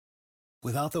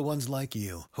Without the ones like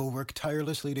you, who work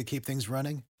tirelessly to keep things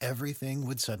running, everything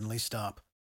would suddenly stop.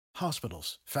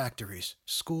 Hospitals, factories,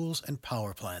 schools, and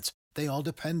power plants, they all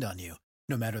depend on you.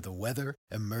 No matter the weather,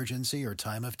 emergency, or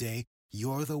time of day,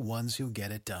 you're the ones who get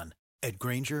it done. At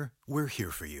Grainger, we're here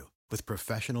for you with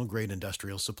professional-grade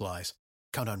industrial supplies.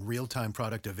 Count on real-time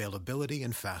product availability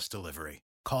and fast delivery.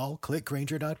 Call, click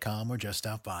Grainger.com, or just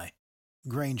stop by.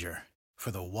 Grainger, for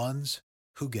the ones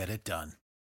who get it done.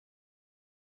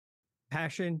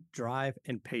 Passion, drive,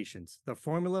 and patience. The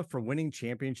formula for winning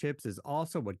championships is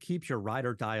also what keeps your ride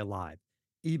or die alive.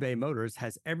 eBay Motors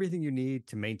has everything you need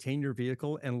to maintain your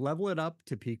vehicle and level it up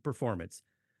to peak performance.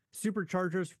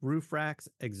 Superchargers, roof racks,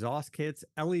 exhaust kits,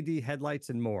 LED headlights,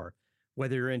 and more.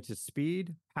 Whether you're into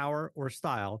speed, power, or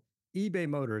style, eBay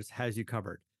Motors has you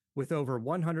covered. With over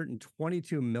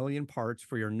 122 million parts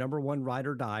for your number one ride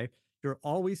or die, you'll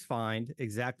always find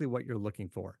exactly what you're looking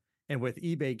for. And with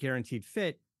eBay Guaranteed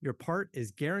Fit, your part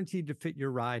is guaranteed to fit your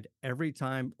ride every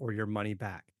time or your money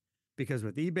back. Because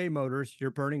with eBay Motors, you're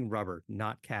burning rubber,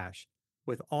 not cash.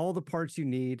 With all the parts you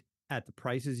need at the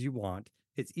prices you want,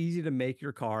 it's easy to make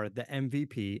your car the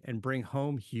MVP and bring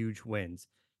home huge wins.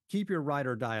 Keep your ride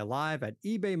or die alive at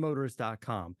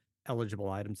ebaymotors.com.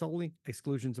 Eligible items only.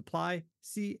 Exclusions apply.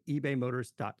 See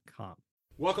ebaymotors.com.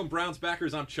 Welcome, Browns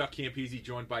backers. I'm Chuck Campese,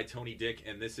 joined by Tony Dick,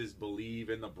 and this is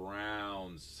Believe in the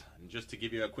Browns. And just to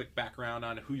give you a quick background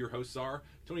on who your hosts are,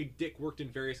 Tony Dick worked in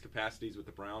various capacities with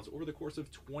the Browns over the course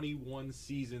of 21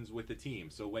 seasons with the team.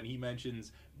 So when he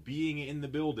mentions being in the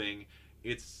building,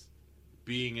 it's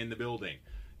being in the building.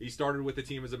 He started with the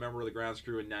team as a member of the grounds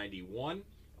crew in 91,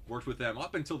 worked with them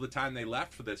up until the time they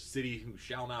left for the city who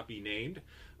shall not be named.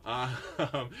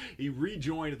 He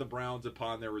rejoined the Browns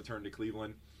upon their return to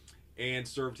Cleveland, and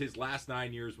served his last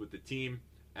 9 years with the team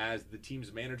as the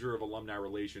team's manager of alumni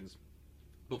relations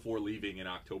before leaving in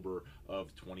October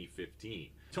of 2015.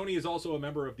 Tony is also a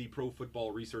member of the Pro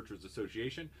Football Researchers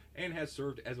Association and has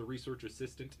served as a research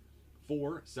assistant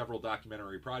for several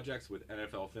documentary projects with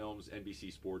NFL Films,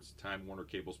 NBC Sports, Time Warner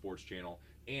Cable Sports Channel,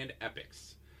 and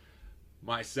Epix.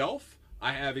 Myself,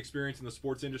 I have experience in the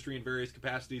sports industry in various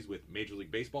capacities with Major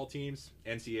League Baseball teams,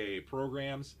 NCAA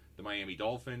programs, the Miami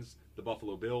Dolphins, the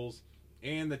Buffalo Bills,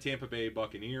 and the Tampa Bay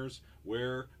Buccaneers,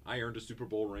 where I earned a Super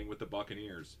Bowl ring with the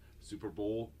Buccaneers. Super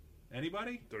Bowl,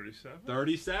 anybody? 37.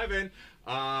 37.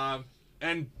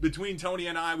 And between Tony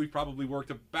and I, we've probably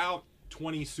worked about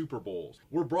 20 Super Bowls.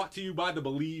 We're brought to you by the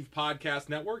Believe Podcast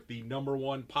Network, the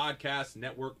 #1 podcast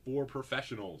network for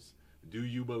professionals. Do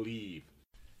you believe?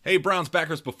 Hey, Browns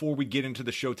backers, before we get into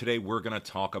the show today, we're going to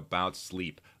talk about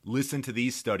sleep. Listen to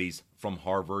these studies from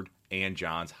Harvard and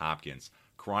Johns Hopkins.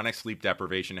 Chronic sleep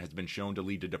deprivation has been shown to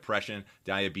lead to depression,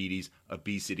 diabetes,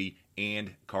 obesity,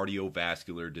 and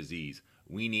cardiovascular disease.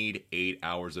 We need 8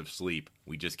 hours of sleep.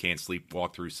 We just can't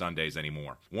sleepwalk through Sundays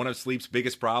anymore. One of sleep's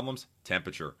biggest problems,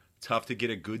 temperature. Tough to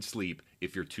get a good sleep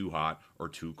if you're too hot or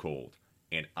too cold.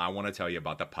 And I want to tell you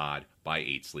about the Pod by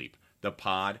 8 Sleep. The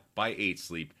Pod by 8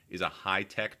 Sleep is a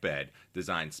high-tech bed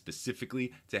designed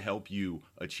specifically to help you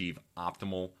achieve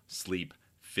optimal sleep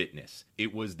fitness.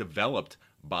 It was developed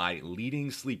by leading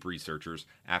sleep researchers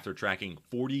after tracking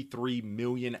 43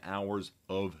 million hours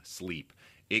of sleep.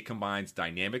 It combines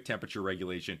dynamic temperature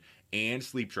regulation and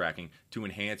sleep tracking to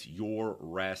enhance your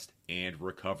rest and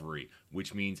recovery,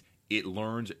 which means it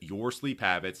learns your sleep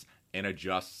habits and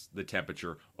adjusts the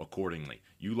temperature accordingly.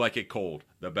 You like it cold,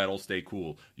 the bed'll stay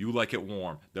cool. You like it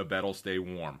warm, the bed'll stay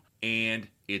warm. And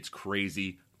it's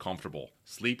crazy comfortable.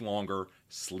 Sleep longer,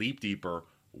 sleep deeper,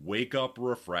 wake up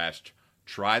refreshed.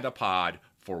 Try the Pod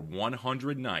for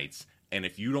 100 nights, and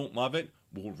if you don't love it,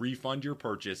 we'll refund your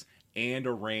purchase and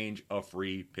arrange a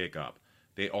free pickup.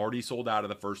 They already sold out of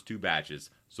the first 2 batches,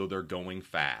 so they're going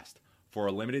fast. For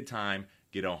a limited time,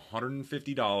 get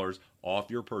 $150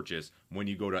 off your purchase when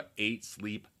you go to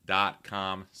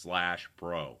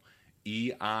 8sleep.com/pro.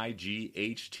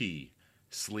 EIGHT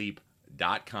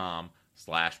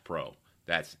sleep.com/pro.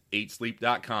 That's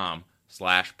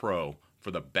 8sleep.com/pro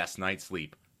for the best night's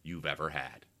sleep you've ever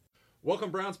had.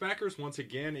 Welcome, Browns backers. Once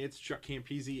again, it's Chuck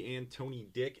Campese and Tony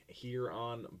Dick here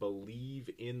on Believe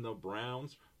in the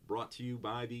Browns, brought to you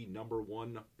by the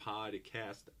 #1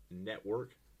 podcast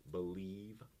network,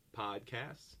 Believe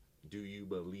Podcasts. Do you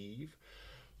believe?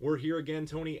 We're here again,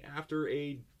 Tony, after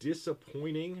a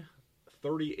disappointing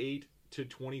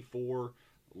 38-24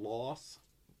 loss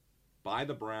by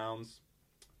the Browns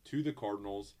to the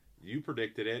Cardinals. You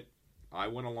predicted it. I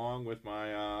went along with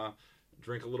my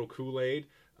drink a little Kool-Aid.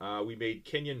 We made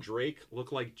Kenyon Drake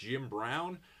look like Jim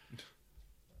Brown.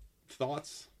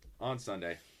 Thoughts on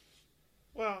Sunday?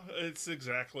 Well, it's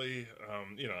exactly, I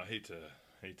hate to,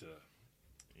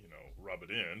 rub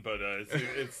it in, but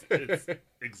it's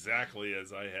exactly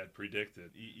as I had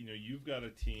predicted. You've got a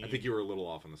team. I think you were a little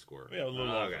off on the score. Yeah, a little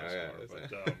off on the okay.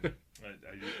 score, but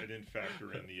I didn't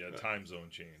factor in the time zone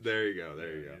change. There you go.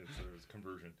 It's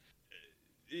conversion.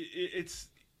 It's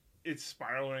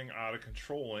spiraling out of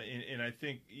control, and I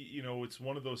think it's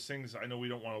one of those things. I know we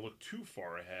don't want to look too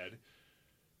far ahead,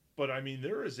 but I mean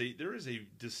there is a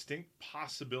distinct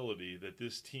possibility that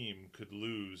this team could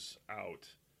lose out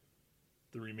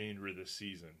the remainder of the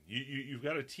season. You've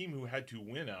got a team who had to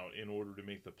win out in order to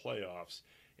make the playoffs,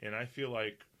 and I feel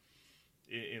like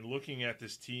in looking at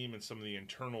this team and some of the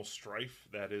internal strife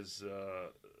that is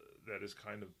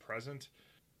kind of present,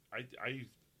 I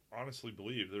honestly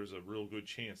believe there's a real good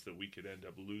chance that we could end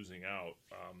up losing out,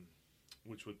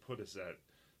 which would put us at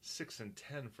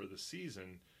 6-10 for the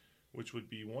season, which would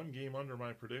be one game under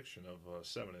my prediction of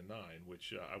 7-9,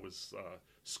 which I was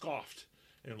scoffed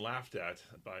and laughed at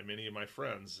by many of my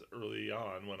friends early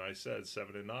on when I said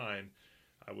 7-9.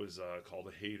 I was called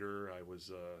a hater. I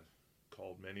was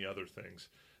called many other things.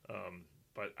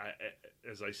 But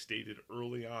as I stated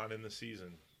early on in the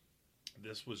season,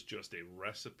 this was just a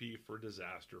recipe for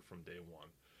disaster from day one.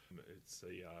 It's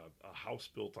a house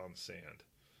built on sand,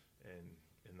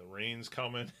 and the rain's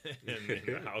coming, and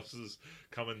the house is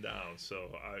coming down. So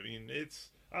I mean,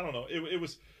 I don't know. It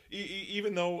was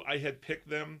even though I had picked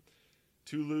them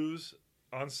to lose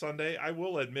on Sunday, I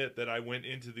will admit that I went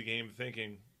into the game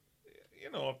thinking,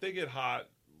 if they get hot,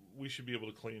 we should be able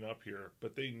to clean up here.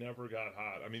 But they never got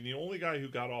hot. I mean, the only guy who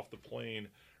got off the plane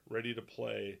ready to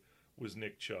play was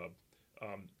Nick Chubb.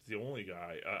 The only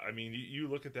guy. I mean, you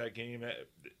look at that game,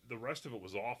 the rest of it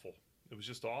was awful. It was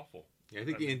just awful. Yeah, I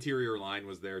think the interior line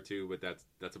was there too, but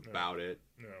that's about it.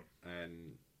 Yeah.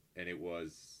 And it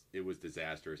was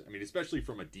disastrous. I mean, especially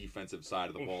from a defensive side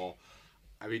of the ball.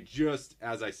 I mean, just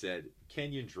as I said,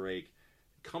 Kenyon Drake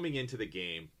coming into the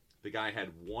game, the guy had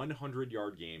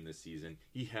 100-yard game this season.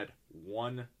 He had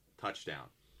 1 touchdown.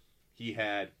 He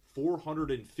had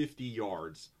 450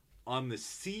 yards on the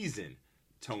season,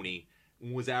 Tony,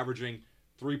 and was averaging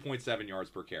 3.7 yards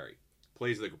per carry.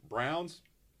 Plays the Browns.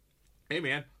 Hey,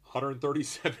 man,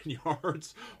 137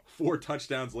 yards, 4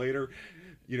 touchdowns later,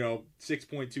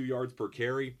 6.2 yards per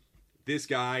carry. This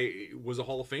guy was a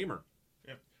Hall of Famer.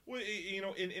 Yeah. Well,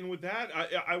 and with that,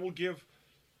 I will give...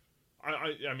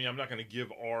 I mean, I'm not going to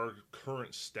give our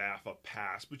current staff a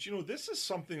pass, but this is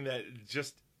something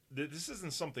this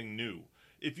isn't something new.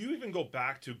 If you even go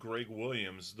back to Greg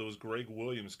Williams, those Greg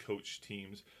Williams coach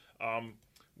teams,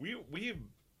 we have,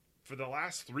 for the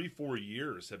last 3-4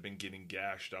 years, have been getting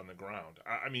gashed on the ground.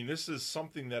 I mean, this is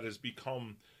something that has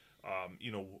become,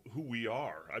 who we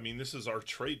are. I mean, this is our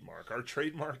trademark. Our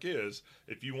trademark is,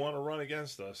 if you want to run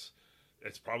against us,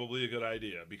 it's probably a good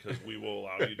idea because we will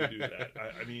allow you to do that.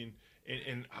 I mean,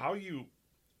 and how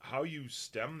you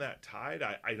stem that tide,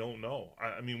 I don't know.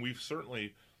 I mean, we've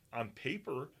certainly, on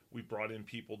paper, we brought in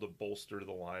people to bolster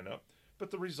the lineup,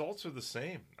 but the results are the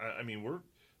same. I mean, we're,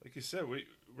 like you said,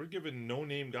 we're giving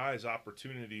no-name guys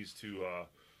opportunities to,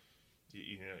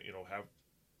 have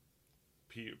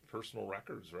personal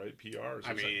records, right? PRs.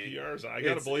 I mean, PRs. I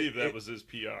got to believe that was his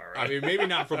PR. Right? I mean, maybe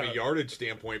not from a yardage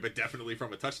standpoint, but definitely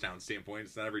from a touchdown standpoint.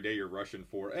 It's not every day you're rushing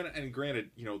for. And granted,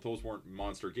 those weren't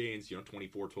monster gains.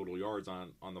 24 total yards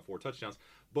on the 4 touchdowns.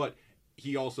 But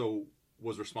he also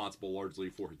was responsible largely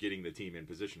for getting the team in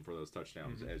position for those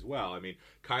touchdowns as well. I mean,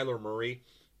 Kyler Murray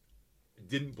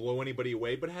didn't blow anybody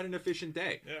away, but had an efficient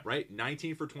day, right?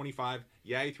 19 for 25.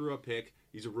 Yeah, he threw a pick.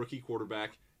 He's a rookie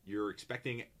quarterback. You're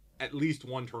expecting at least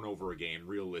 1 turnover a game,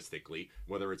 realistically,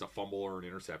 whether it's a fumble or an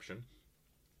interception.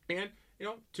 And,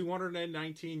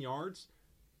 219 yards,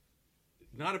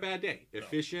 not a bad day.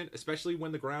 Efficient, especially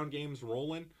when the ground game's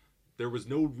rolling. There was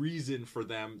no reason for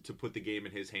them to put the game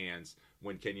in his hands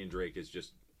when Kenyon Drake is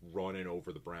just running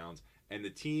over the Browns. And the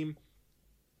team,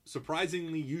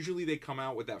 surprisingly, usually they come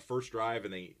out with that first drive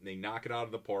and they knock it out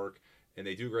of the park and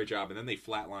they do a great job, and then they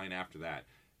flatline after that.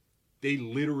 They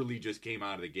literally just came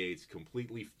out of the gates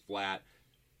completely flat.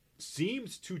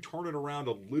 Seems to turn it around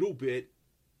a little bit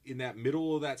in that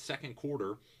middle of that second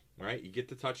quarter, right? You get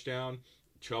the touchdown.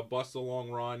 Chubb busts a long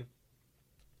run.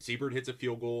 Seabird hits a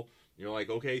field goal. You're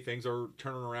like, okay, things are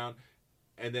turning around.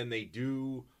 And then they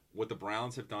do what the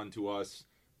Browns have done to us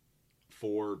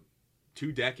for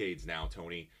 2 decades now,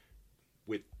 Tony.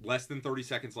 With less than 30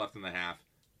 seconds left in the half,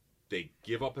 they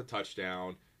give up a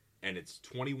touchdown, and it's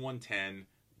 21-10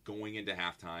 going into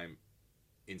halftime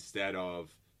instead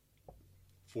of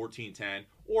 14-10.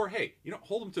 Or, hey,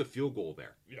 hold them to a field goal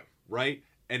there. Yeah. Right?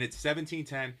 And it's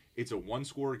 17-10. It's a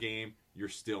 1-score game. You're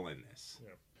still in this.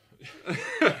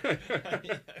 Yeah.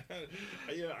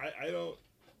 I don't...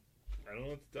 I don't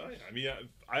know what to tell you. I mean,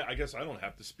 I guess I don't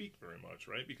have to speak very much,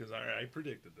 right? Because I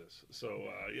predicted this. So,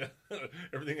 yeah,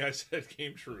 everything I said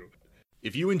came true.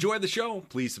 If you enjoyed the show,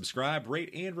 please subscribe,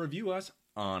 rate, and review us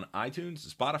on iTunes,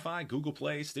 Spotify, Google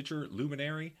Play, Stitcher,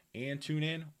 Luminary, and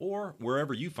TuneIn, or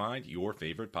wherever you find your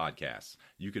favorite podcasts.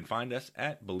 You can find us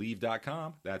at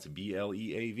Believe.com, that's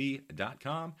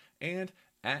BLEAV.com, and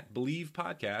at Believe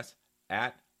Podcast,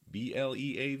 at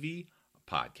BLEAV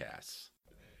Podcasts.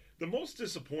 The most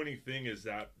disappointing thing is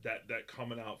that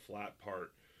coming out flat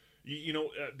part.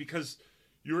 Because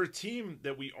you're a team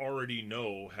that we already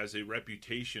know has a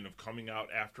reputation of coming out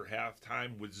after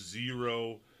halftime with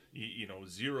zero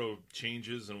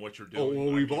changes in what you're doing. Oh,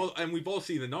 well, we've all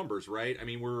seen the numbers, right? I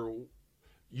mean, we're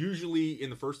usually in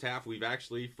the first half. We've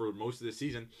actually, for most of the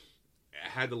season,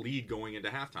 had the lead going into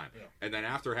halftime, and then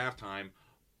after halftime,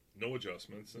 no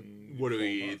adjustments. And what are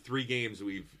we? 3 games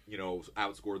we've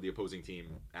outscored the opposing team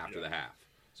after the half.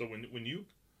 So when you.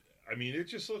 I mean, it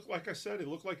just looked, like I said, it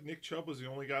looked like Nick Chubb was the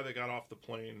only guy that got off the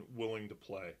plane willing to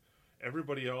play.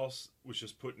 Everybody else was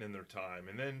just putting in their time.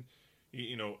 And then,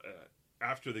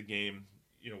 after the game,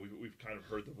 we've kind of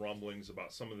heard the rumblings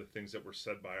about some of the things that were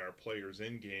said by our players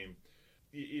in game.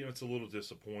 It's a little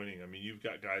disappointing. I mean, you've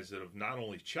got guys that have not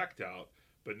only checked out,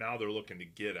 but now they're looking to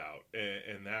get out.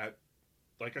 And that,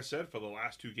 like I said, for the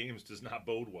last 2 games does not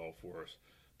bode well for us.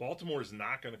 Baltimore is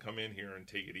not going to come in here and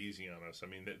take it easy on us. I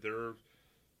mean,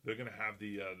 they're going to have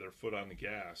their foot on the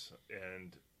gas.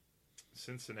 And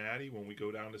Cincinnati, when we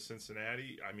go down to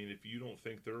Cincinnati, I mean, if you don't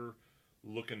think they're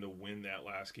looking to win that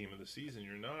last game of the season,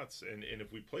 you're nuts. And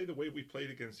if we play the way we played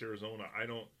against Arizona, I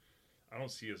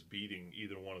don't see us beating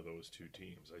either one of those 2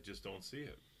 teams. I just don't see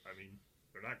it. I mean,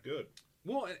 they're not good.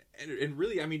 Well, and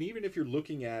really, I mean, even if you're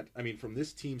looking at, I mean, from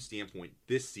this team standpoint,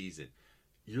 this season,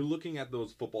 you're looking at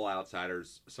those Football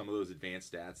Outsiders, some of those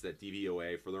advanced stats, that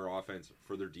DVOA for their offense,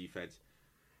 for their defense.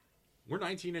 We're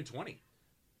 19-20,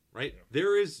 right? Yeah.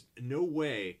 There is no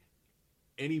way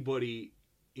anybody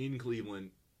in Cleveland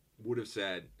would have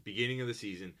said, beginning of the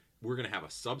season, we're going to have a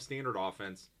substandard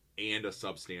offense and a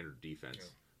substandard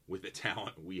defense with the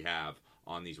talent we have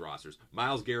on these rosters.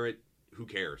 Myles Garrett, who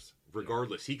cares?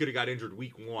 Regardless, he could have got injured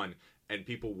week 1, and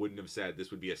people wouldn't have said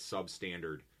this would be a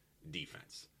substandard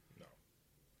defense. No.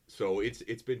 So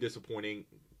it's been disappointing.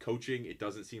 Coaching, it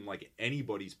doesn't seem like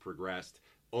anybody's progressed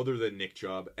other than Nick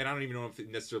Chubb, and I don't even know if it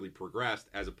necessarily progressed,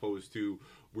 as opposed to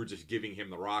we're just giving him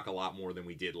the rock a lot more than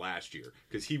we did last year,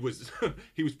 because he was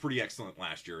pretty excellent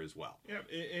last year as well. Yeah,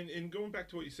 and going back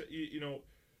to what you said,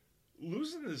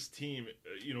 losing this team,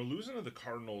 losing to the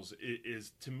Cardinals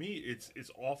is to me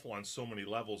it's awful on so many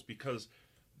levels, because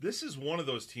this is one of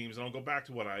those teams, and I'll go back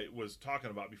to what I was talking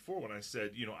about before when I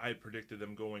said I had predicted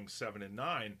them going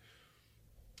 7-9.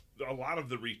 A lot of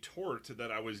the retort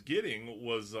that I was getting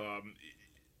was,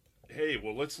 hey,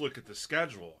 well, let's look at the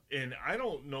schedule. And I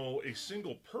don't know a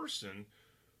single person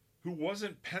who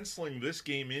wasn't penciling this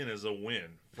game in as a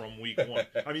win from week 1.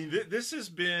 I mean, this has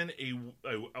been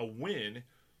a win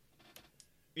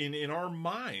in our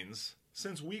minds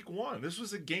since week 1. This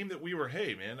was a game that we were,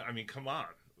 hey, man, I mean, come on.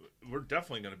 We're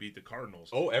definitely going to beat the Cardinals.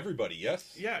 Oh, everybody,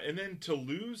 yes. Yeah, and then to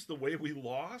lose the way we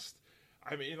lost,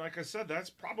 I mean, like I said, that's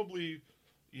probably,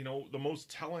 the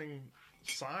most telling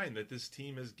sign that this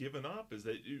team has given up, is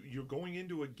that you're going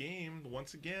into a game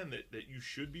once again that you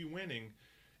should be winning,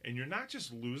 and you're not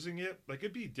just losing it. Like,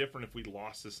 it'd be different if we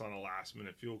lost this on a last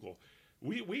minute field goal.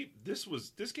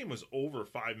 This game was over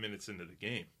 5 minutes into the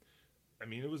game. I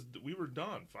mean, we were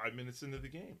done 5 minutes into the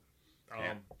game.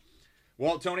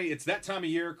 Well, Tony, it's that time of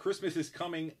year. Christmas is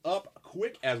coming up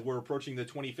quick as we're approaching the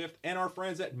 25th, and our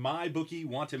friends at MyBookie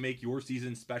want to make your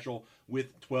season special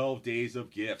with 12 days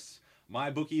of gifts.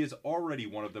 MyBookie is already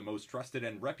one of the most trusted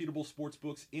and reputable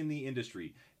sportsbooks in the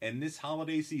industry, and this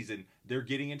holiday season, they're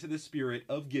getting into the spirit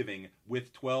of giving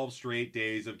with 12 straight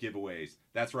days of giveaways.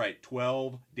 That's right,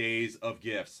 12 days of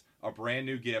gifts. A brand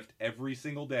new gift every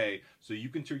single day, so you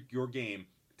can take your game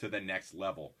to the next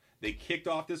level. They kicked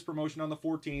off this promotion on the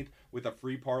 14th with a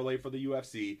free parlay for the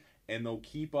UFC, and they'll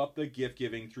keep up the gift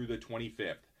giving through the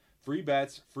 25th. Free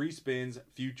bets, free spins,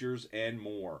 futures, and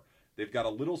more. They've got a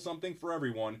little something for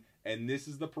everyone, and this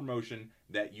is the promotion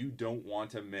that you don't want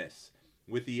to miss.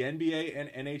 With the NBA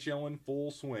and NHL in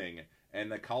full swing,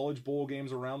 and the college bowl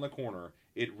games around the corner,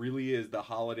 it really is the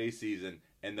holiday season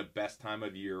and the best time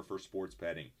of year for sports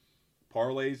betting.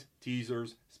 Parlays,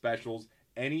 teasers, specials,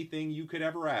 anything you could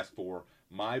ever ask for,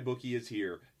 MyBookie is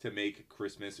here to make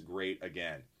Christmas great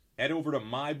again. Head over to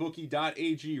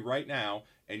mybookie.ag right now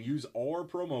and use our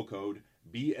promo code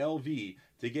BLV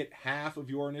to get half of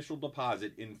your initial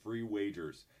deposit in free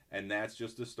wagers. And that's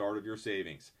just the start of your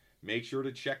savings. Make sure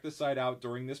to check the site out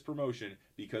during this promotion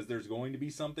because there's going to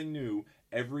be something new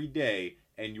every day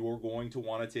and you're going to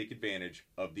want to take advantage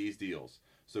of these deals.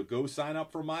 So go sign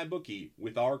up for MyBookie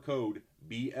with our code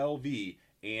BLV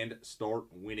and start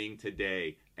winning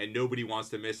today. And nobody wants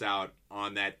to miss out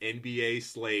on that NBA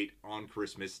slate on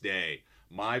Christmas Day.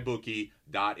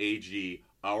 MyBookie.ag,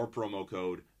 our promo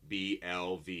code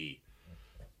BLV.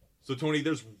 So, Tony,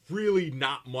 there's really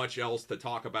not much else to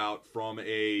talk about from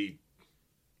a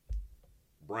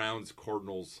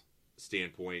Browns-Cardinals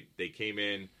standpoint. They came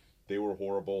in, they were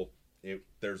horrible.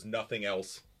 There's nothing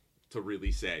else to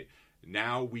really say.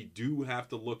 Now we do have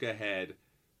to look ahead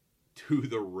to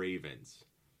the Ravens.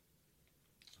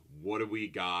 What do we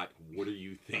got? What are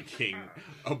you thinking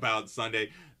about Sunday?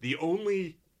 The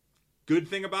only good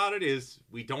thing about it is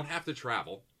we don't have to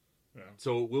travel. Yeah.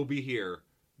 So we'll be here.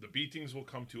 The beatings will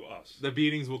come to us. The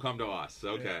beatings will come to us.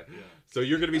 Okay. Yeah. So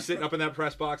you're going to be sitting up in that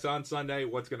press box on Sunday.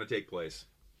 What's going to take place?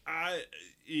 I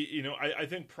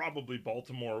think probably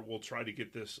Baltimore will try to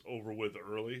get this over with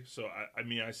early. So,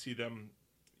 I see them,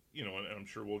 and I'm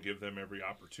sure we'll give them every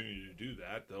opportunity to do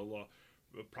that. They'll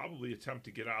probably attempt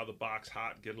to get out of the box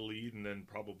hot, get a lead, and then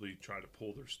probably try to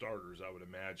pull their starters, I would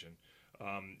imagine.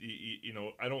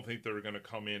 I don't think they're going to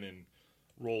come in and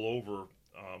roll over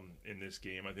in this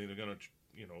game. I think they're going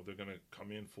to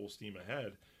come in full steam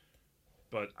ahead.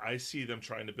 But I see them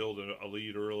trying to build a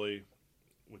lead early,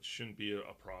 which shouldn't be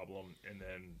a problem, and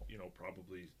then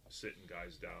probably sitting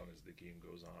guys down as the game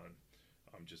goes on,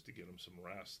 just to get them some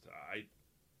rest.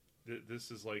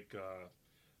 This is like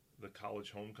the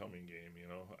college homecoming game,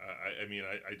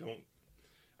 I don't.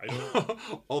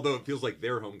 Although it feels like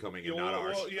their homecoming and not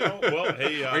ours.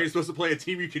 Hey, are you supposed to play a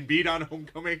team you can beat on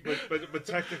homecoming? But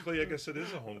technically, I guess it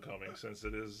is a homecoming since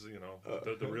it is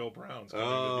the real Browns.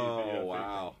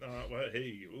 Wow.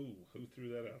 Hey, who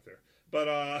threw that out there?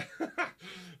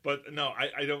 But no,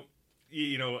 I don't.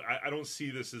 I don't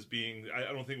see this as being.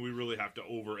 I don't think we really have to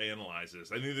overanalyze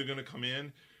this. I think they're going to come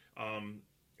in, and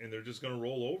they're just going to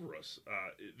roll over us.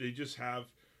 They just have.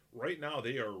 Right now,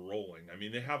 they are rolling. I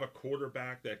mean, they have a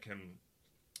quarterback that can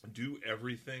do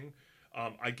everything.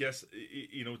 I guess,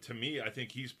 to me, I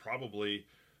think he's probably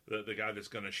the guy that's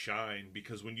going to shine,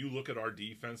 because when you look at our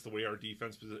defense, the way our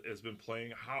defense has been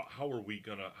playing, how are we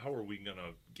gonna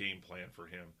game plan for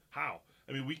him? How?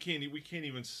 I mean, we can't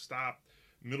even stop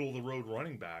middle of the road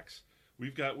running backs.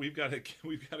 We've got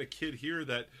a kid here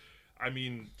that. I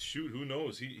mean, shoot, who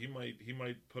knows? He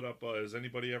might put up. Has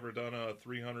anybody ever done a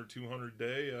 300, 200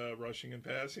 day rushing and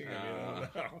passing? I mean,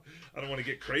 I don't want to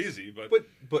get crazy, but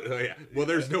yeah. Well,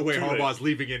 there's no way Harbaugh's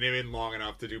leaving him in long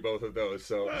enough to do both of those.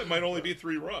 So it might only be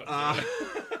 3 runs.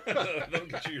 That'll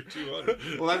get you your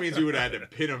 200. Well, that means we would have had to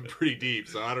pin him pretty deep.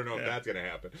 So I don't know if that's going to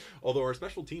happen. Although our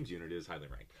special teams unit is highly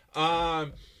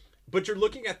ranked. But you're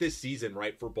looking at this season,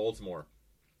 right, for Baltimore.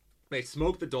 They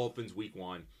smoked the Dolphins week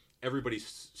 1.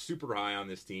 Everybody's super high on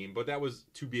this team, but that was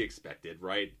to be expected,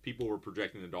 right? People were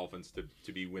projecting the Dolphins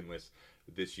to be winless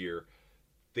this year.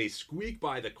 They squeak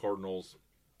by the Cardinals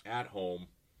at home.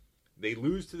 They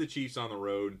lose to the Chiefs on the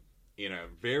road in a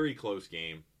very close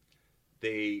game.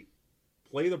 They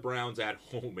play the Browns at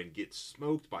home and get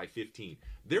smoked by 15.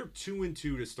 They're 2-2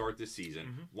 to start this season.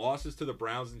 Mm-hmm. Losses to the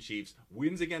Browns and Chiefs,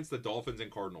 wins against the Dolphins and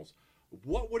Cardinals.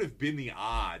 What would have been the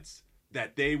odds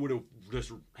that they would have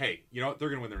just, hey, they're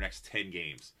going to win their next 10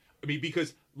 games? I mean,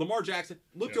 because Lamar Jackson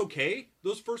looked okay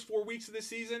those first 4 weeks of this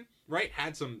season, right?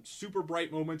 Had some super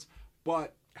bright moments,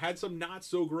 but had some not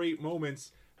so great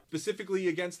moments, specifically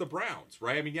against the Browns,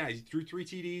 right? I mean, he threw 3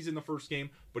 TDs in the first game,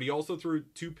 but he also threw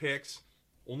 2 picks,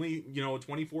 only,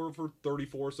 24 for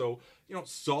 34. So,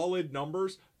 solid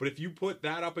numbers. But if you put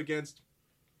that up against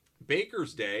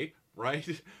Baker's day,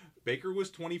 right? Baker was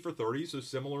 20 for 30, so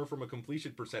similar from a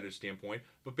completion percentage standpoint,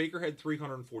 but Baker had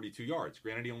 342 yards.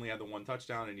 Granted, he only had the 1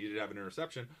 touchdown and he did have an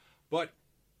interception, but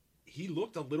he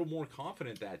looked a little more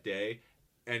confident that day,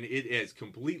 and it has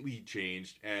completely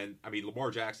changed. And, I mean, Lamar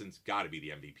Jackson's got to be the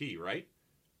MVP, right?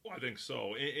 Well, I think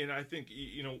so. And I think,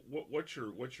 what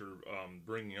you're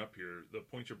bringing up here, the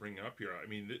point you're bringing up here, I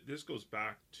mean, this goes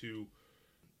back to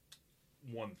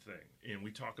one thing, and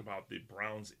we talk about the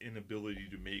Browns' inability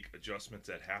to make adjustments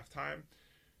at halftime.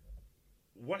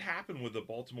 What happened with the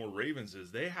Baltimore Ravens is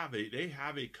they have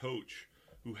a coach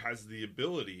who has the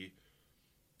ability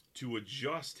to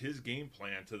adjust his game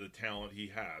plan to the talent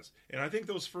he has. And I think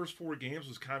those first 4 games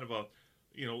was kind of a,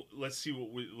 let's see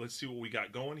what we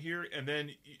got going here. And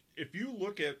then if you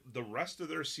look at the rest of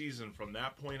their season from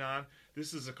that point on,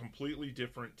 this is a completely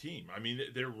different team. I mean,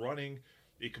 they're running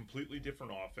a completely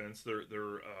different offense.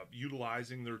 They're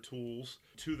utilizing their tools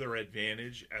to their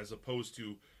advantage, as opposed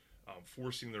to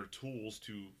forcing their tools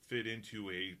to fit into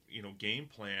a game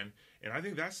plan. And I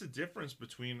think that's the difference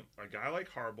between a guy like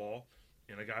Harbaugh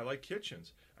and a guy like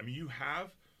Kitchens. I mean, you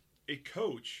have a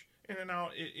coach, and now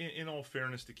in all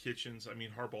fairness to Kitchens, I mean,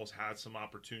 Harbaugh's had some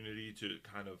opportunity to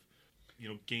kind of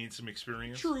gain some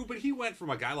experience. True, but he went from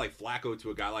a guy like Flacco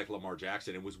to a guy like Lamar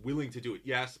Jackson and was willing to do it.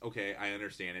 Yes, okay, I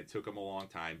understand it took him a long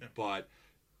time, but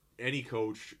any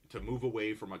coach to move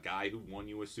away from a guy who won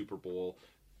you a Super Bowl,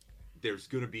 there's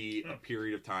going to be a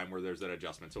period of time where there's that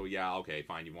adjustment. So yeah, okay,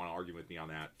 fine. You want to argue with me on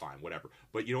that? Fine, whatever.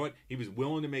 But you know what? He was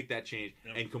willing to make that change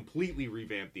and completely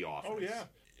revamp the offense. Oh yeah,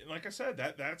 and like I said,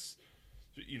 that's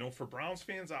for Browns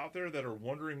fans out there that are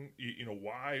wondering,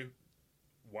 why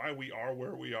we are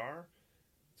where we are.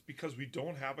 It's because we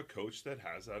don't have a coach that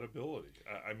has that ability.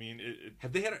 I mean,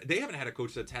 they haven't had a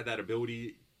coach that's had that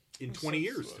ability in 20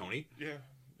 years, Tony.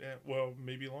 Yeah, well,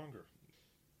 maybe longer.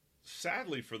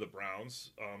 Sadly for the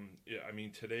Browns, I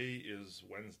mean, today is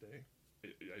Wednesday.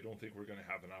 I don't think we're going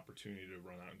to have an opportunity to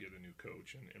run out and get a new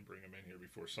coach and bring him in here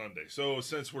before Sunday. So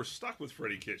since we're stuck with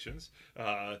Freddie Kitchens,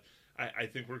 I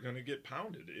think we're going to get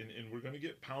pounded. And we're going to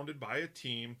get pounded by a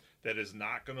team that is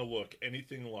not going to look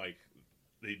anything like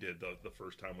they did the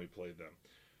first time we played them.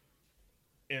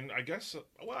 And I guess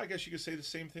you could say the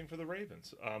same thing for the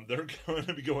Ravens. They're going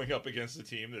to be going up against a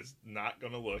team that's not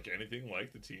going to look anything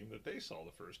like the team that they saw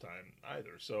the first time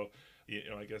either. So,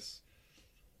 I guess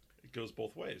it goes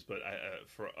both ways. But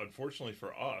unfortunately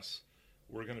for us,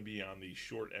 we're going to be on the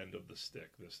short end of the stick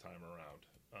this time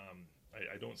around.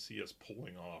 I don't see us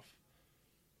pulling off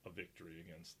a victory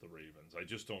against the Ravens. I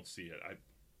just don't see it.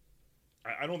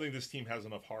 I don't think this team has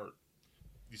enough heart.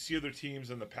 You see other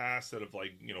teams in the past that have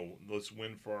let's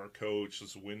win for our coach,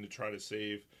 let's win to try to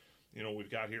save, we've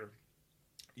got here.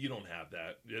 You don't have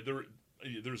that.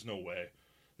 There's no way.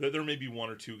 There may be one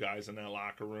or two guys in that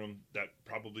locker room that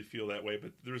probably feel that way,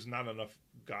 but there's not enough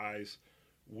guys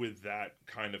with that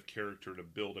kind of character to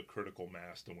build a critical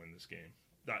mass to win this game.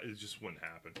 It just wouldn't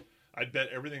happen. I'd bet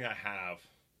everything I have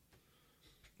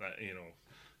that,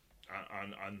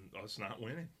 on us not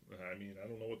winning. I mean, I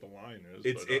don't know what the line is.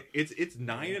 It's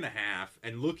 9.5,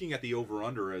 and looking at the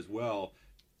over/under as well,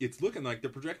 it's looking like they're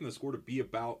projecting the score to be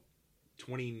about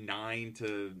 29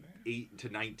 to 8 to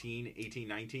 19, 18,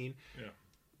 19.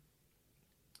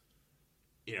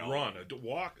 Yeah. Run,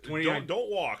 walk.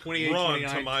 Don't walk. 28, run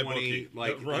 29, to my 20.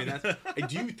 Bookie. Run.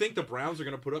 Do you think the Browns are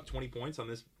going to put up 20 points on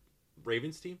this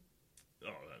Ravens team? Oh,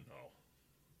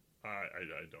 no.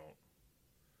 I don't.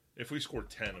 If we scored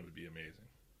 10, it would be amazing.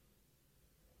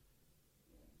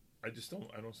 I still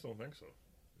think so.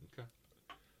 Okay.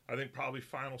 I think probably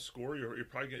final score you're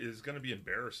probably is going to be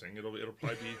embarrassing. It'll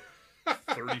probably be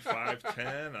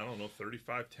 35-10. I don't know,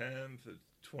 35-10,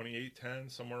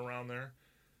 28-10, somewhere around there.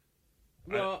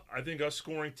 Well, I think us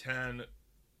scoring 10.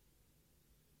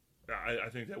 I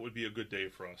think that would be a good day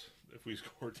for us if we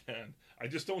score 10. I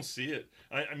just don't see it.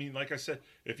 I mean, like I said,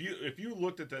 if you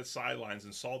looked at that sidelines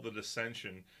and saw the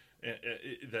dissension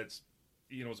that's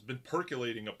it's been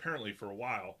percolating apparently for a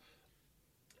while.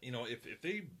 If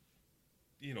they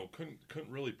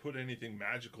couldn't really put anything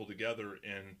magical together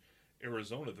in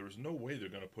Arizona, there's no way they're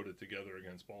going to put it together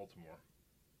against Baltimore.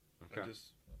 Okay.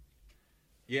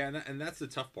 Yeah, and that's the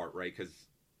tough part, right? Because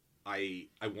I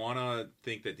want to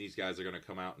think that these guys are going to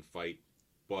come out and fight,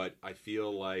 but I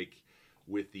feel like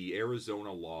with the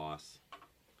Arizona loss,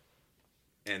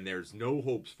 and there's no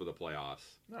hopes for the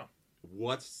playoffs. No.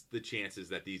 What's the chances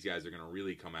that these guys are going to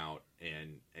really come out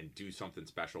and do something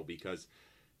special? Because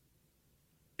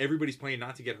everybody's playing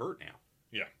not to get hurt now.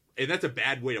 Yeah. And that's a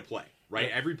bad way to play, right?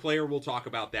 Yeah. Every player will talk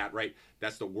about that, right?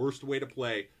 That's the worst way to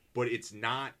play, but it's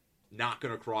not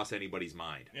going to cross anybody's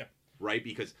mind. Yeah. Right?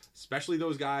 Because especially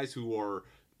those guys who are,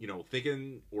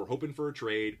 thinking or hoping for a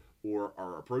trade or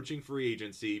are approaching free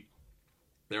agency,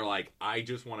 they're like, I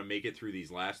just want to make it through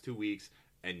these last 2 weeks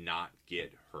and not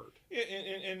get hurt. Yeah,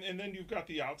 and then you've got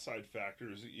the outside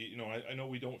factors. I know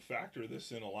we don't factor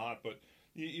this in a lot, but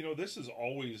this has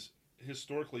always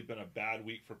historically been a bad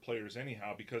week for players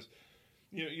anyhow, because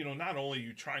not only are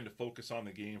you trying to focus on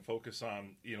the game, focus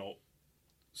on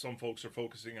some folks are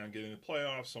focusing on getting the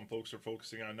playoffs, some folks are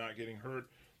focusing on not getting hurt,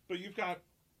 but you've got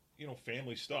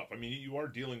family stuff. I mean, you are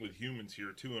dealing with humans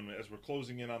here too, and as we're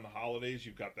closing in on the holidays,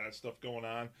 you've got that stuff going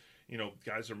on.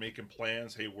 Guys are making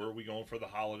plans. Hey, where are we going for the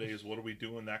holidays? What are we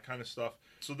doing? That kind of stuff.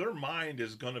 So their mind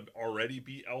is going to already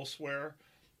be elsewhere,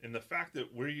 and the fact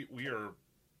that we are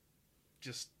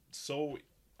just so,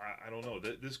 I don't know,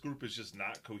 this group is just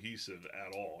not cohesive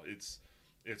at all. It's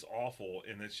awful,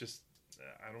 and it's just,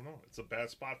 I don't know. It's a bad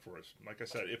spot for us. Like I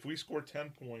said, if we score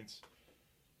 10 points,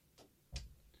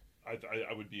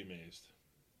 I would be amazed.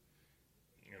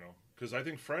 You know, because I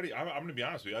think Freddie. I'm going to be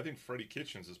honest with you. I think Freddie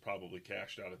Kitchens is probably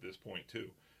cashed out at this point too.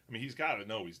 I mean, he's got to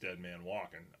know he's dead man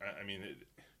walking. I mean,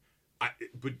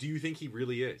 but do you think he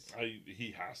really is?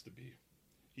 he has to be.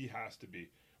 He has to be.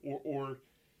 Or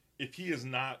if he is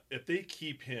not, if they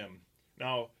keep him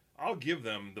now, I'll give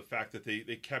them the fact that they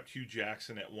kept Hugh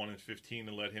Jackson at 1-15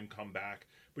 and let him come back.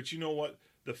 But you know what?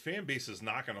 The fan base is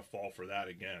not going to fall for that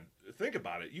again. Think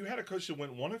about it. You had a coach that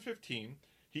went 1-15.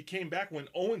 He came back,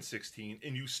 went 0-16,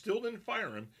 and you still didn't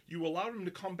fire him. You allowed him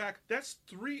to come back. That's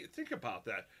three. Think about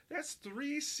that. That's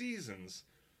 3 seasons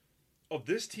of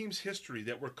this team's history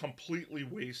that were completely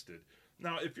wasted.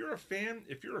 Now, if you're a fan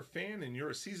and you're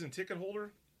a season ticket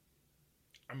holder,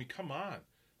 I mean, come on.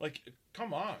 Like,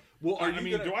 come on. Well,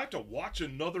 do I have to watch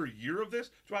another year of this?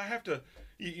 Do I have to,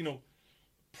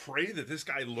 pray that this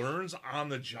guy learns on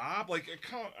the job? Like,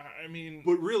 I mean.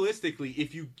 But realistically,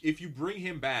 if you bring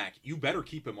him back, you better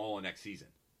keep him all in next season.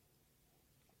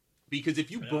 Because if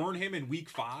you burn him in week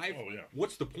 5,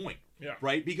 what's the point? Yeah.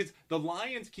 Right? Because the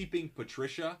Lions keeping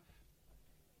Patricia,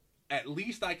 at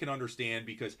least I can understand,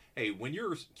 because hey, when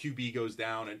your QB goes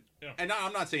down, and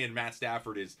I'm not saying Matt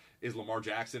Stafford is Lamar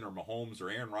Jackson or Mahomes or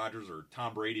Aaron Rodgers or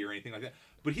Tom Brady or anything like that,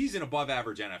 but he's an above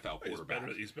average NFL quarterback.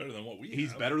 He's better than what we have.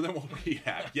 He's better than what we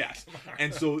have, yes.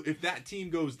 And so if that team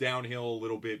goes downhill a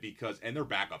little bit and their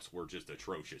backups were just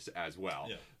atrocious as well,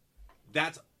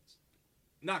 that's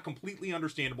not completely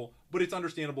understandable, but it's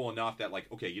understandable enough that,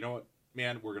 like, okay, you know what,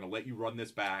 man, we're going to let you run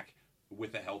this back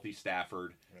with a healthy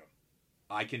Stafford. Yeah.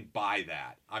 I can buy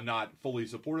that. I'm not fully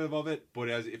supportive of it, but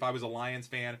if I was a Lions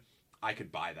fan, I could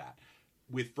buy that.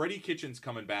 With Freddie Kitchens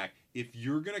coming back, if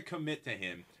you're going to commit to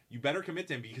him, you better commit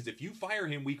to him, because if you fire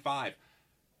him week 5,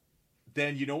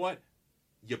 then you know what?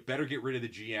 You better get rid of the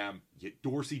GM.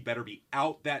 Dorsey better be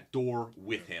out that door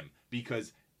with him,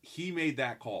 because he made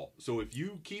that call. So if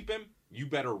you keep him, you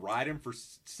better ride him for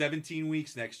 17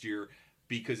 weeks next year,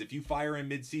 because if you fire him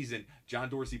midseason, John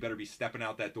Dorsey better be stepping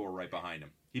out that door right behind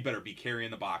him. He better be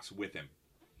carrying the box with him.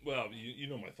 Well, you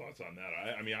know my thoughts on that.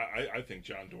 I think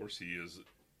John Dorsey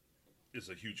is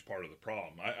a huge part of the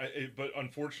problem. But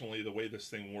unfortunately, the way this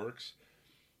thing works,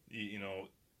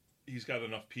 he's got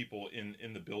enough people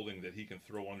in the building that he can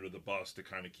throw under the bus to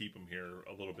kind of keep him here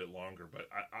a little bit longer. But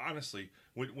honestly,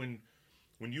 when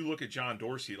you look at John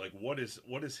Dorsey, like what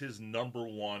is his number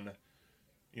one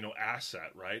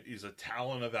asset, right? He's a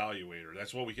talent evaluator.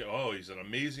 That's what we get. Oh, he's an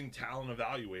amazing talent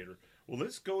evaluator. Well,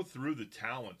 let's go through the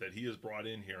talent that he has brought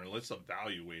in here and let's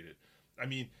evaluate it. I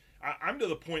mean, I'm to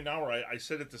the point now where I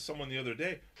said it to someone the other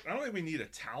day. Not only we need a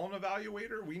talent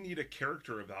evaluator, we need a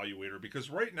character evaluator, because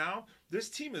right now this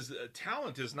team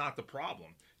talent is not the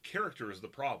problem. Character is the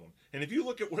problem. And if you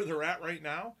look at where they're at right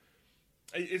now,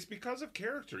 it's because of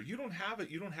character. You don't have it.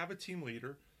 You don't have a team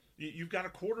leader. You've got a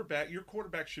quarterback. Your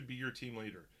quarterback should be your team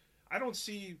leader. I don't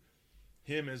see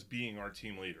him as being our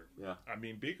team leader. Yeah. I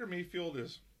mean, Baker Mayfield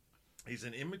he's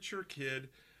an immature kid.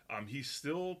 He's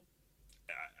still,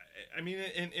 I mean,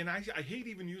 and I hate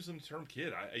even using the term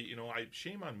kid. I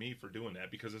shame on me for doing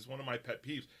that, because it's one of my pet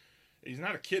peeves. He's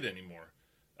not a kid anymore.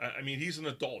 I mean, he's an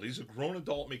adult. He's a grown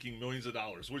adult making millions of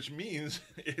dollars, which means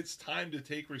it's time to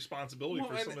take responsibility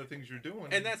for some of the things you're doing.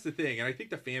 And that's the thing. And I think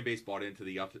the fan base bought into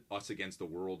the us against the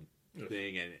world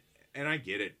thing, and I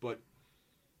get it, but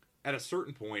at a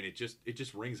certain point, it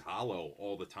just rings hollow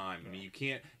all the time. I mean, you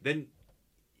can't then.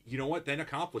 You know what? Then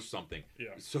accomplish something. Yeah.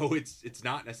 So it's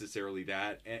not necessarily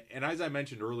that. And as I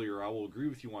mentioned earlier, I will agree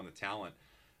with you on the talent.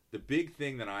 The big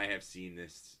thing that I have seen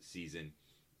this season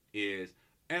is,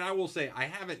 and I will say, I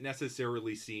haven't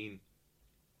necessarily seen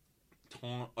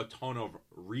a ton of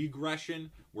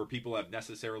regression where people have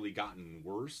necessarily gotten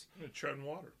worse. Treading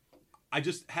water. I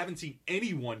just haven't seen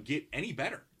anyone get any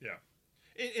better. Yeah.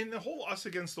 And the whole us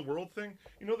against the world thing,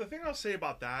 the thing I'll say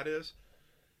about that is,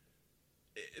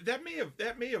 that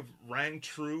may have rang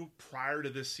true prior to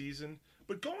this season,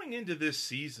 but going into this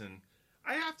season,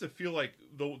 I have to feel like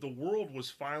the world was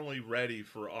finally ready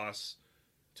for us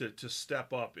to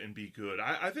step up and be good.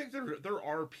 I think there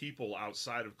are people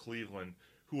outside of Cleveland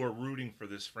who are rooting for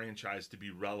this franchise to be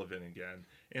relevant again,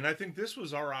 and I think this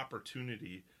was our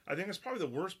opportunity. I think it's probably the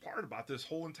worst part about this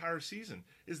whole entire season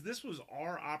is this was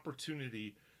our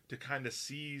opportunity to kind of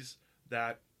seize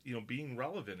that. Being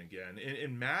relevant again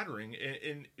and mattering,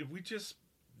 and we just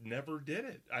never did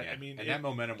it. I mean, that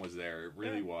momentum was there. It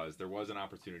really was. There was an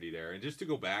opportunity there. And just to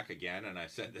go back again, and I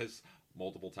said this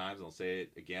multiple times, and I'll say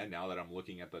it again now that I'm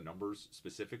looking at the numbers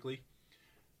specifically.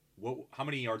 How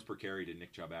many yards per carry did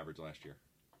Nick Chubb average last year?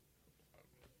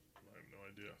 I have no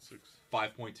idea.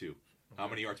 5.2. Okay. How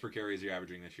many yards per carry is he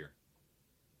averaging this year?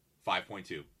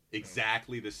 5.2.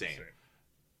 Exactly the same.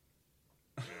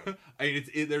 I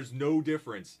mean, there's no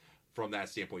difference from that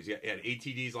standpoint. He had 8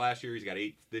 TDs last year. He's got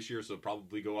 8 this year, so it'll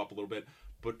probably go up a little bit.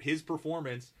 But his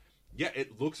performance,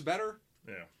 it looks better.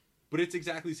 Yeah. But it's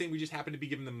exactly the same. We just happen to be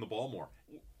giving them the ball more.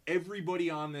 Everybody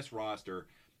on this roster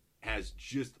has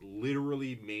just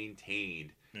literally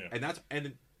maintained. Yeah.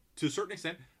 And to a certain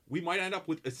extent, we might end up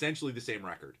with essentially the same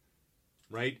record.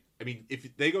 Right? I mean,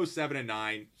 if they go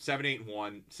 7-9,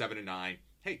 7-8-1, 7-9,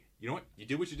 hey, you know what? You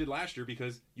did what you did last year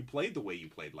because you played the way you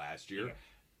played last year. Yeah.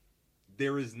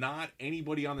 There is not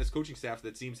anybody on this coaching staff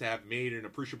that seems to have made an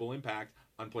appreciable impact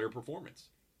on player performance.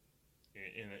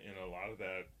 And a lot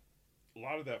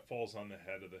of that falls on the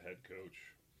head of the head coach.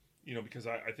 You know, because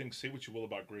I think, say what you will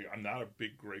about Greg, I'm not a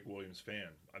big Greg Williams fan.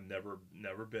 I've never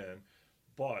been.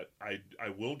 But I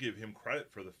will give him credit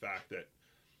for the fact that,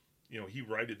 you know, he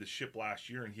righted the ship last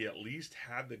year, and he at least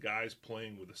had the guys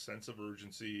playing with a sense of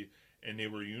urgency, and they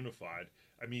were unified.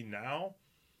 I mean, now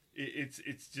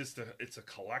it's just a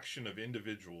collection of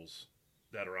individuals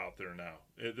that are out there now.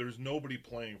 There's nobody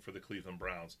playing for the Cleveland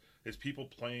Browns. It's people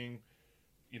playing,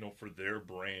 you know, for their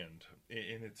brand,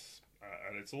 and it's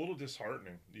a little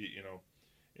disheartening, you know.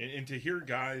 And to hear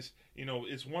guys, you know,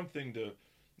 it's one thing to,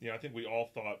 you know, I think we all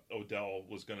thought Odell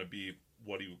was going to be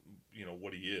what he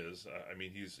is. I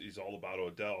mean, he's all about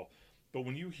Odell. But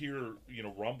when you hear, you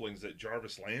know, rumblings that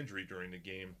Jarvis Landry during the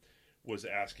game was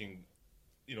asking,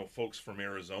 you know, folks from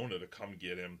Arizona to come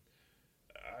get him,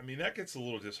 I mean, that gets a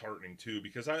little disheartening too,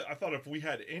 because I thought if we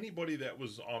had anybody that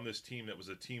was on this team that was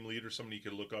a team leader, somebody you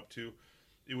could look up to,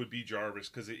 it would be Jarvis,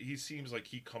 because he seems like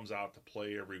he comes out to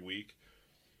play every week.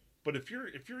 But if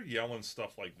you're yelling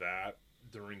stuff like that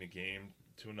during the game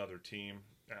to another team,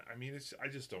 I mean, I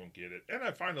just don't get it. And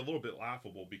I find it a little bit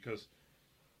laughable, because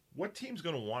what team's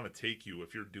going to want to take you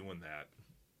if you're doing that?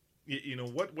 You know,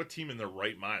 what team in their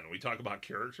right mind? When we talk about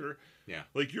character, yeah,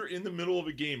 like you're in the middle of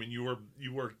a game and you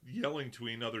are yelling to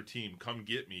another team, "Come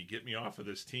get me off of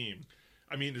this team."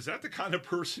 I mean, is that the kind of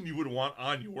person you would want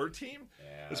on your team?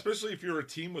 Yeah. Especially if you're a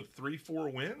team with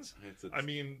 3-4 wins.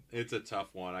 It's a tough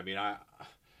one. I mean,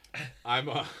 I'm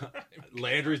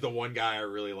Landry's the one guy I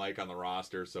really like on the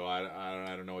roster, so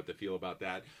I don't know what to feel about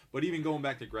that. But even going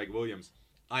back to Greg Williams,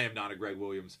 I am not a Greg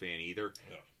Williams fan either.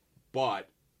 Yeah. But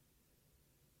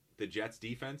the Jets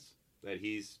defense that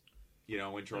he's, you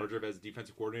know, in charge of as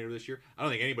defensive coordinator this year, I don't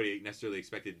think anybody necessarily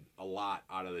expected a lot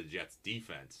out of the Jets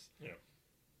defense. Yeah.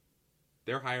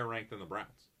 They're higher ranked than the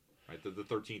Browns, right? The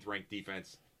 13th ranked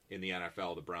defense in the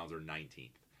NFL. The Browns are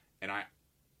 19th, and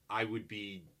I would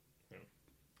be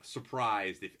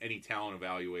surprised if any talent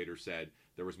evaluator said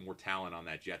there was more talent on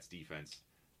that Jets defense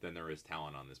than there is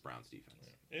talent on this Browns defense.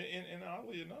 Yeah. And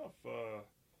oddly enough,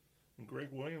 when Greg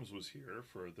Williams was here,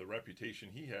 for the reputation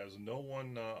he has, no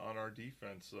one on our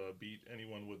defense beat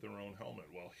anyone with their own helmet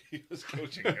while he was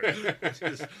coaching here. It's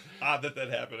just odd that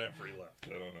happened after he left. I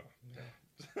don't know.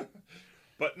 Yeah.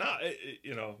 But no,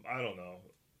 you know, I don't know.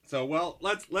 So, well,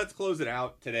 let's close it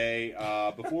out today.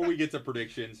 Before we get to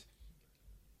predictions,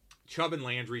 Chubb and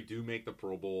Landry do make the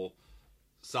Pro Bowl.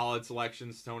 Solid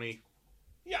selections, Tony.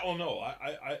 Yeah, well, no,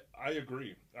 I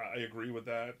agree. I agree with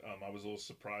that. I was a little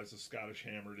surprised the Scottish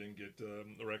Hammer didn't get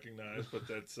recognized, but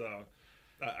that's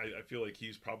I feel like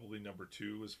he's probably number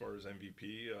 2 as far as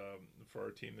MVP for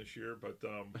our team this year. But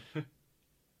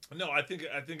no, I think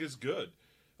it's good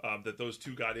that those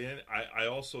two got in. I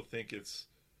also think it's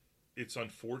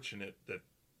unfortunate that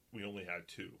we only had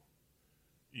 2.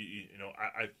 You know,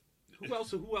 Who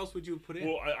else would you have put in?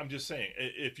 Well, I'm just saying,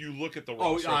 if you look at the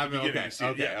roster at the beginning of the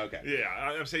season,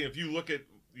 I'm saying if you look at,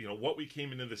 you know, what we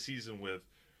came into the season with,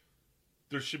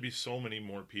 there should be so many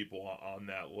more people on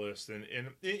that list, and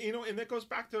you know, and that goes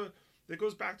back to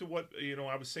what, you know,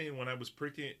 I was saying when I was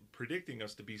predicting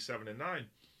us to be 7-9.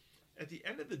 At the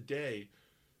end of the day,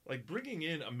 like, bringing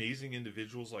in amazing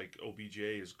individuals like OBJ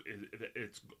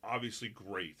it's obviously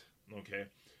great, okay,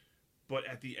 but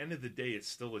at the end of the day, it's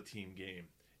still a team game.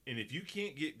 And if you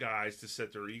can't get guys to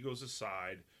set their egos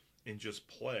aside and just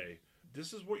play,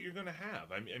 this is what you're going to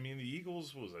have. I mean, the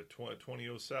Eagles was a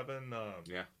 2007.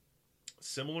 Yeah.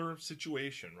 Similar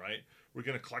situation, right? We're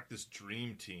going to collect this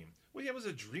dream team. Well, yeah, it was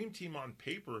a dream team on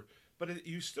paper, but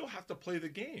you still have to play the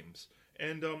games.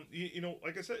 And, you know,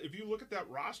 like I said, if you look at that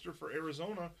roster for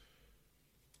Arizona,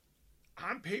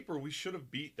 on paper, we should have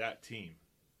beat that team.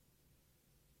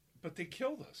 But they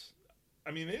killed us. I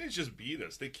mean, they didn't just beat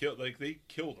us; they killed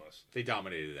us. They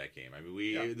dominated that game. I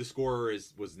mean, the score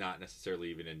was not necessarily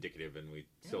even indicative, and we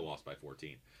still lost by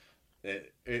 14.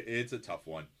 It's a tough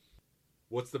one.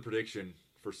 What's the prediction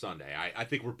for Sunday? I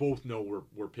think we both know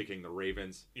we're picking the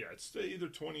Ravens. Yeah, it's either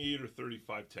 28 or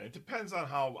 35-10. It depends on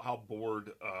how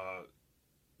bored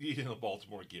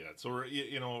Baltimore gets, or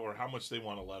or how much they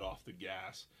want to let off the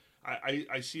gas.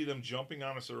 I see them jumping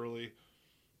on us early,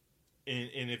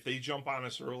 and if they jump on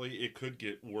us early, it could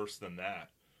get worse than that.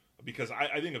 Because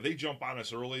I think if they jump on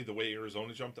us early, the way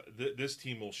Arizona jumped, this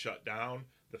team will shut down.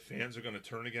 The fans are going to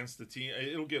turn against the team.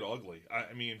 It'll get ugly.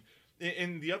 I mean,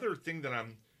 and the other thing that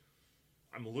I'm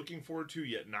looking forward to,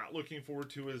 yet not looking forward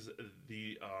to, is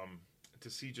to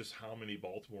see just how many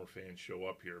Baltimore fans show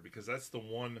up here, because that's the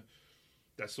one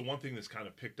thing that's kind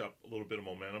of picked up a little bit of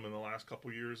momentum in the last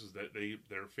couple of years, is that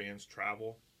their fans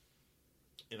travel,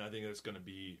 and I think that's going to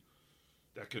be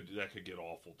that could get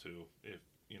awful too if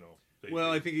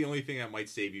I think the only thing that might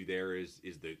save you there is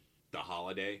the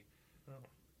holiday. Oh.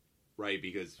 Right,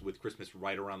 because with Christmas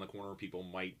right around the corner, people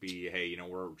might be, hey,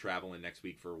 we're traveling next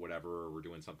week for whatever, or we're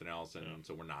doing something else, and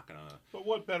so we're not gonna. But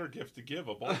what better gift to give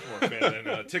a Baltimore fan than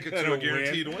a ticket to a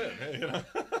guaranteed win?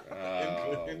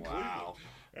 Oh, wow,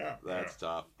 yeah, that's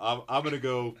tough. I'm gonna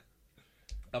go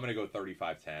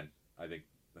 35-10. I think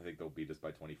they'll beat us by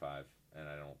 25, and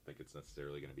I don't think it's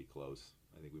necessarily going to be close.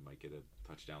 I think we might get a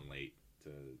touchdown late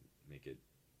to make it.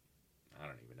 I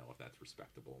don't even know if that's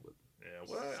respectable, but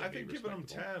I think giving them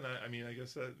 10. I mean, I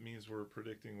guess that means we're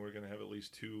predicting we're going to have at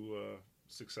least 2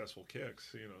 successful kicks.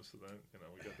 So then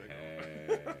we got that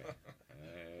going.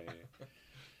 Hey.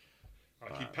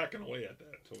 I'll keep pecking away at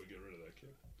that until we get rid of that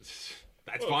kid.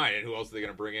 That's fine. And who else are they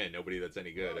going to bring in? Nobody that's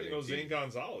any good. Well, Zane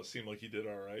Gonzalez seemed like he did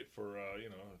all right for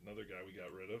another guy we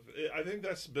got rid of. I think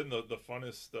that's been the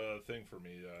funnest thing for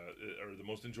me, or the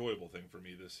most enjoyable thing for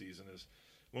me this season, is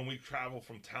when we travel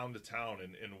from town to town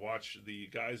and watch the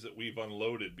guys that we've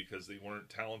unloaded because they weren't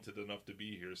talented enough to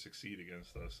be here succeed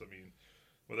against us. I mean,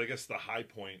 I guess the high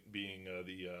point being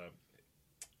the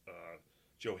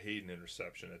Joe Hayden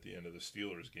interception at the end of the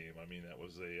Steelers game. I mean, that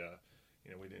was we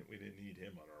didn't need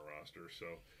him on our roster. So,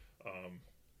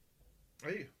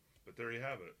 hey, but there you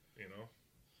have it.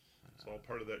 It's all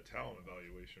part of that talent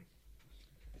evaluation.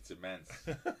 It's immense.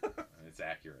 It's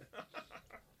accurate.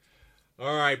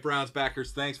 All right, Browns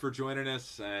backers, thanks for joining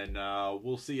us, and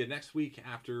we'll see you next week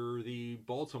after the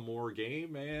Baltimore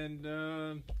game,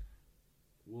 and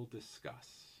we'll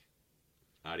discuss.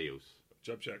 Adios.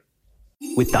 Jump check.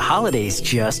 With the holidays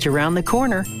just around the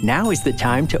corner, now is the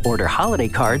time to order holiday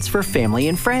cards for family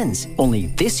and friends. Only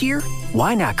this year,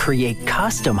 why not create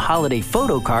custom holiday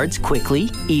photo cards quickly,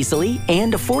 easily,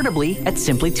 and affordably at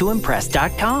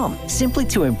simplytoimpress.com.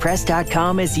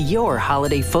 Simplytoimpress.com is your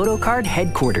holiday photo card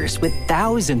headquarters with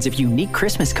thousands of unique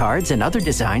Christmas cards and other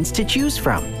designs to choose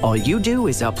from. All you do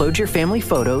is upload your family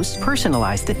photos,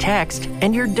 personalize the text,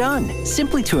 and you're done.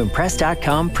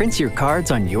 Simplytoimpress.com prints your cards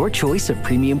on your choice of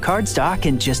premium cardstock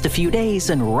in just a few days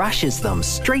and rushes them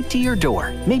straight to your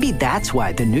door. Maybe that's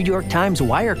why the New York Times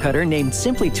Wirecutter named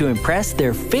Simply to Impress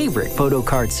their favorite photo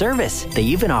card service. They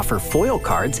even offer foil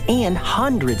cards and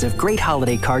hundreds of great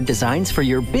holiday card designs for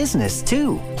your business,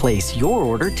 too. Place your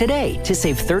order today to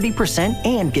save 30%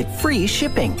 and get free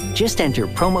shipping. Just enter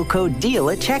promo code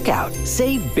DEAL at checkout.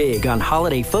 Save big on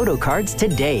holiday photo cards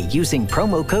today using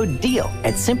promo code DEAL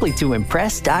at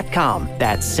simplytoimpress.com.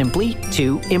 That's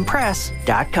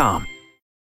simplytoimpress.com.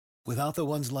 Without the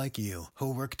ones like you,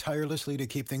 who work tirelessly to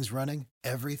keep things running,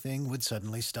 everything would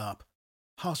suddenly stop.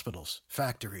 Hospitals,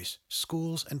 factories,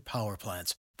 schools, and power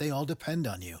plants, they all depend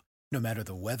on you. No matter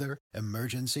the weather,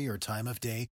 emergency, or time of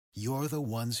day, you're the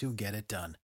ones who get it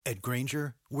done. At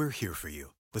Grainger, we're here for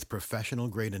you with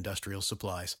professional-grade industrial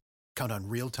supplies. Count on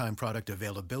real-time product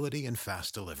availability and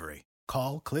fast delivery.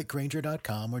 Call, click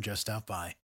Grainger.com, or just stop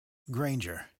by.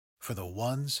 Grainger, for the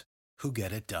ones who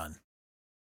get it done.